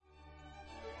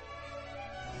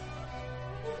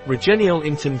REGENHIAL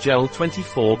INTIM Gel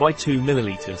 24 by 2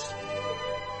 ml.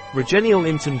 REGENHIAL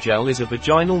INTIM Gel is a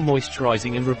vaginal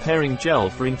moisturizing and repairing gel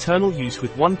for internal use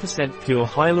with 1% pure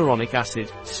hyaluronic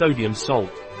acid, sodium salt.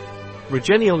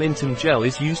 REGENHIAL INTIM Gel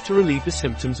is used to relieve the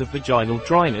symptoms of vaginal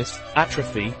dryness,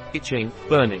 atrophy, itching,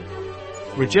 burning.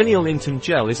 REGENHIAL INTIM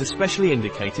Gel is especially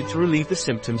indicated to relieve the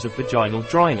symptoms of vaginal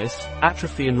dryness,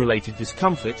 atrophy and related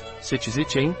discomfort, such as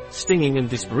itching, stinging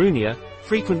and dyspareunia,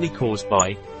 frequently caused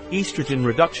by estrogen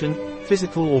reduction,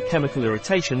 physical or chemical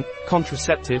irritation,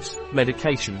 contraceptives,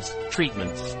 medications,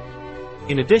 treatments.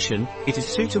 In addition, it is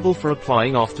suitable for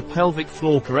applying after pelvic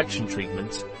floor correction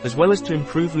treatments, as well as to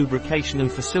improve lubrication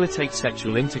and facilitate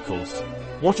sexual intercourse.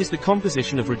 What is the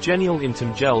composition of REGENHIAL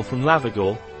INTIM Gel from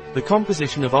LAVIGOR? The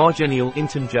composition of REGENHIAL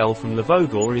INTIM Gel from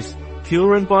LAVIGOR is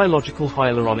pure and biological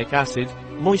hyaluronic acid,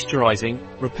 moisturizing,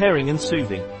 repairing and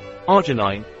soothing.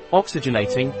 Arginine,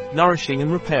 oxygenating, nourishing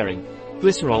and repairing.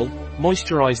 Glycerol,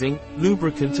 moisturizing,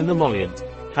 lubricant and emollient.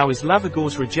 How is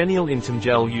LAVIGOR's REGENHIAL INTIM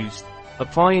Gel used?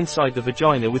 Apply inside the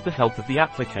vagina with the help of the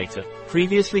applicator,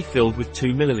 previously filled with 2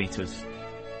 ml.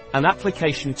 An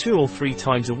application 2 or 3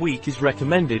 times a week is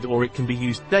recommended, or it can be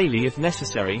used daily if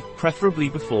necessary, preferably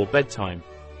before bedtime.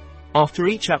 After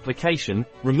each application,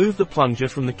 remove the plunger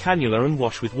from the cannula and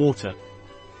wash with water.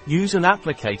 Use an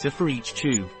applicator for each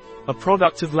tube. A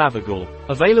product of LAVIGOR.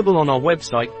 Available on our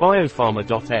website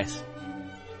biopharma.s.